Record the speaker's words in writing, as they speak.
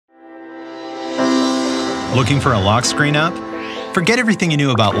Looking for a lock screen app? Forget everything you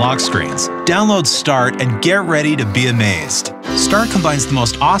knew about lock screens. Download Start and get ready to be amazed. Start combines the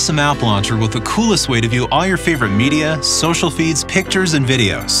most awesome app launcher with the coolest way to view all your favorite media, social feeds, pictures, and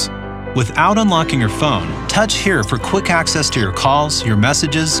videos. Without unlocking your phone, touch here for quick access to your calls, your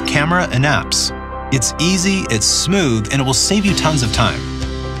messages, camera, and apps. It's easy, it's smooth, and it will save you tons of time.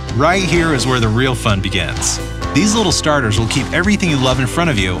 Right here is where the real fun begins. These little starters will keep everything you love in front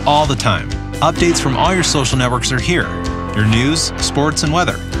of you all the time. Updates from all your social networks are here. Your news, sports, and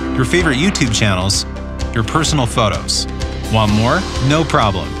weather, your favorite YouTube channels, your personal photos. Want more? No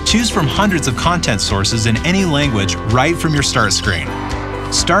problem. Choose from hundreds of content sources in any language right from your Start screen.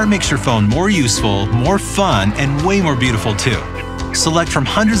 Start makes your phone more useful, more fun, and way more beautiful too. Select from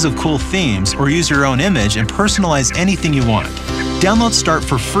hundreds of cool themes or use your own image and personalize anything you want. Download Start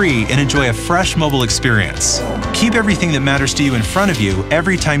for free and enjoy a fresh mobile experience. Keep everything that matters to you in front of you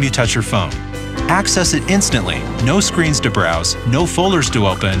every time you touch your phone. Access it instantly. No screens to browse, no folders to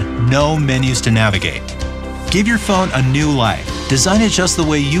open, no menus to navigate. Give your phone a new life. Design it just the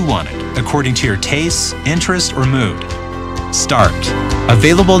way you want it, according to your tastes, interests, or mood. Start.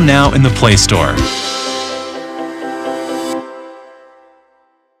 Available now in the Play Store.